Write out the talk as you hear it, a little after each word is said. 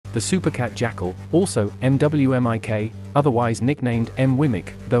The Supacat Jackal, also MWMIK, otherwise nicknamed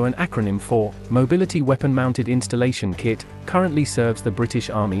MWMIK, though an acronym for Mobility Weapon Mounted Installation Kit, currently serves the British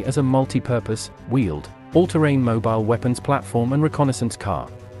Army as a multi-purpose, wheeled, all-terrain mobile weapons platform and reconnaissance car.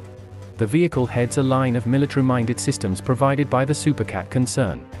 The vehicle heads a line of military-minded systems provided by the Supacat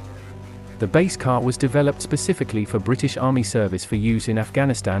concern. The base car was developed specifically for British Army service for use in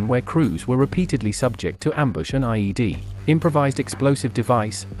Afghanistan, where crews were repeatedly subject to ambush and IED, improvised explosive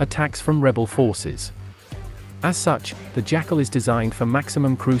device, attacks from rebel forces. As such, the Jackal is designed for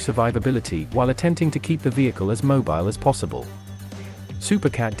maximum crew survivability while attempting to keep the vehicle as mobile as possible.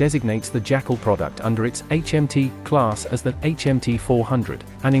 Supacat designates the Jackal product under its HMT class as the HMT 400,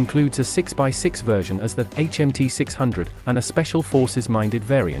 and includes a 6x6 version as the HMT 600, and a Special Forces-minded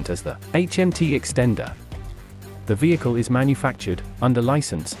variant as the HMT Extender. The vehicle is manufactured, under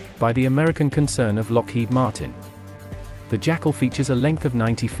license, by the American concern of Lockheed Martin. The Jackal features a length of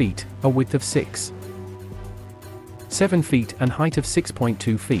 90 feet, a width of 6.7 feet and height of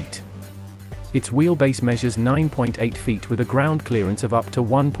 6.2 feet. Its wheelbase measures 9.8 feet with a ground clearance of up to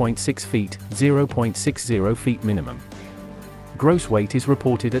 1.6 feet, 0.60 feet minimum. Gross weight is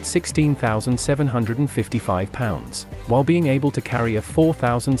reported at 16,755 pounds, while being able to carry a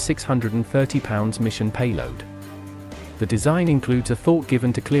 4,630 pounds mission payload. The design includes a thought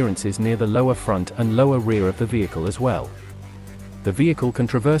given to clearances near the lower front and lower rear of the vehicle as well. The vehicle can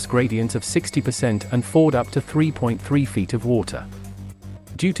traverse gradients of 60% and ford up to 3.3 feet of water.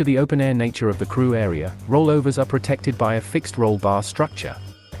 Due to the open-air nature of the crew area, rollovers are protected by a fixed roll bar structure.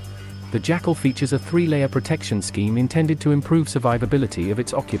 The Jackal features a 3-layer protection scheme intended to improve survivability of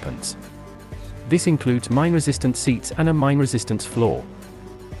its occupants. This includes mine-resistant seats and a mine-resistance floor.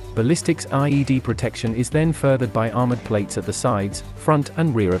 Ballistics IED protection is then furthered by armored plates at the sides, front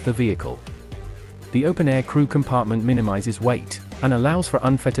and rear of the vehicle. The open-air crew compartment minimizes weight, and allows for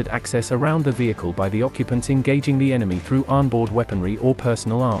unfettered access around the vehicle by the occupants engaging the enemy through onboard weaponry or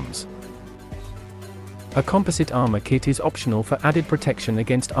personal arms. A composite armor kit is optional for added protection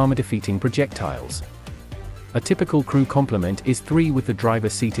against armor-defeating projectiles. A typical crew complement is 3 with the driver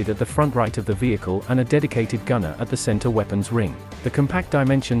seated at the front right of the vehicle and a dedicated gunner at the center weapons ring. The compact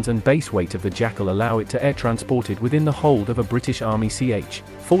dimensions and base weight of the Jackal allow it to air transported within the hold of a British Army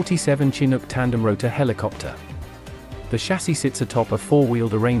CH-47 Chinook tandem rotor helicopter. The chassis sits atop a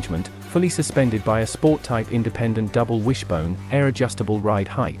 4-wheeled arrangement, fully suspended by a sport-type independent double wishbone, air-adjustable ride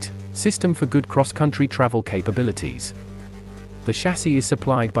height system for good cross-country travel capabilities. The chassis is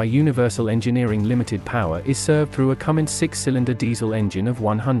supplied by Universal Engineering Limited. Power is served through a Cummins 6-cylinder diesel engine of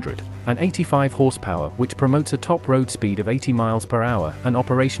 185 horsepower, which promotes a top road speed of 80 miles per hour and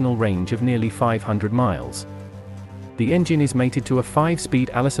operational range of nearly 500 miles. The engine is mated to a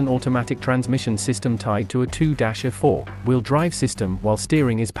 5-speed Allison automatic transmission system tied to a 2-4-wheel drive system, while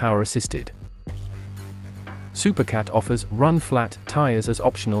steering is power-assisted. Supacat offers run-flat tires as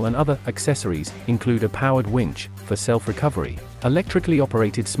optional, and other accessories include a powered winch for self-recovery, electrically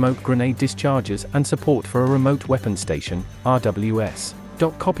operated smoke grenade dischargers, and support for a remote weapon station, RWS.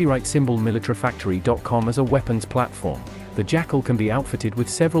 Copyright symbol militarifactory.com. As a weapons platform, the Jackal can be outfitted with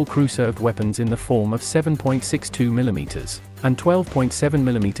several crew-served weapons in the form of 7.62mm and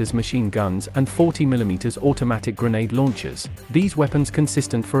 12.7mm machine guns and 40mm automatic grenade launchers, these weapons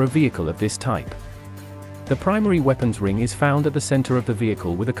consistent for a vehicle of this type. The primary weapons ring is found at the center of the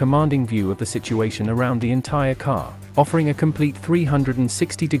vehicle with a commanding view of the situation around the entire car, offering a complete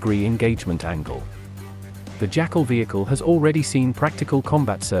 360-degree engagement angle. The Jackal vehicle has already seen practical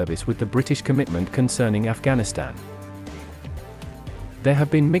combat service with the British commitment concerning Afghanistan. There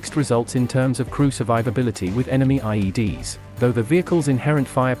have been mixed results in terms of crew survivability with enemy IEDs, though the vehicle's inherent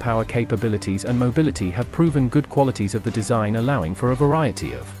firepower capabilities and mobility have proven good qualities of the design, allowing for a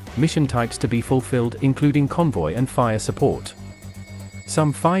variety of mission types to be fulfilled, including convoy and fire support.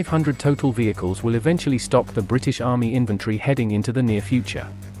 Some 500 total vehicles will eventually stock the British Army inventory heading into the near future.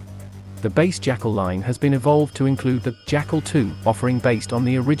 The base Jackal line has been evolved to include the Jackal 2 offering based on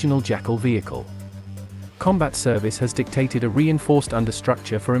the original Jackal vehicle. Combat service has dictated a reinforced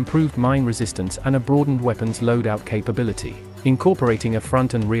understructure for improved mine resistance and a broadened weapons loadout capability, incorporating a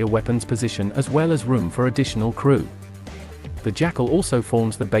front and rear weapons position as well as room for additional crew. The Jackal also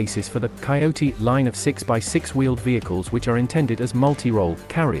forms the basis for the Coyote line of 6x6 wheeled vehicles, which are intended as multi-role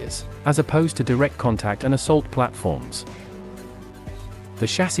carriers, as opposed to direct contact and assault platforms. The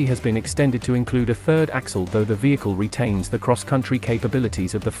chassis has been extended to include a third axle, though the vehicle retains the cross-country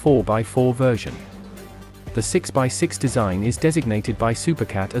capabilities of the 4x4 version. The 6x6 design is designated by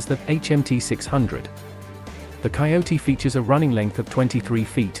Supacat as the HMT 600. The Coyote features a running length of 23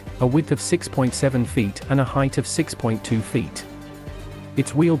 feet, a width of 6.7 feet and a height of 6.2 feet.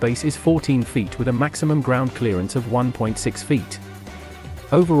 Its wheelbase is 14 feet with a maximum ground clearance of 1.6 feet.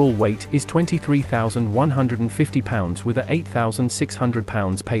 Overall weight is 23,150 pounds with a 8,600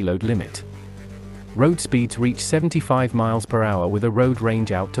 pounds payload limit. Road speeds reach 75 miles per hour with a road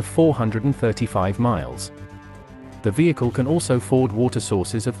range out to 435 miles. The vehicle can also ford water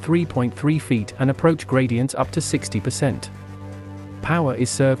sources of 3.3 feet and approach gradients up to 60%. Power is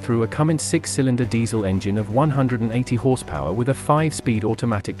served through a Cummins 6-cylinder diesel engine of 180 horsepower with a 5-speed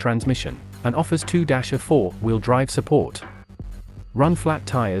automatic transmission, and offers 2-4-wheel drive support. Run flat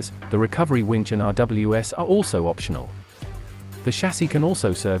tires, the recovery winch and RWS are also optional. The chassis can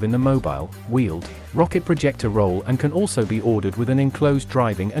also serve in the mobile, wheeled, rocket projector role and can also be ordered with an enclosed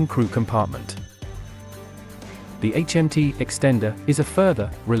driving and crew compartment. The HMT extender is a further,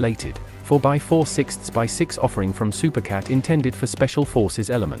 related, 4x4/6x6 offering from Supacat intended for Special Forces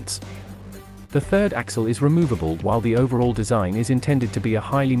elements. The third axle is removable while the overall design is intended to be a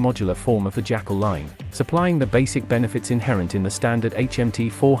highly modular form of the Jackal line, supplying the basic benefits inherent in the standard HMT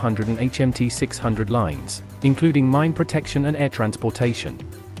 400 and HMT 600 lines, including mine protection and air transportation.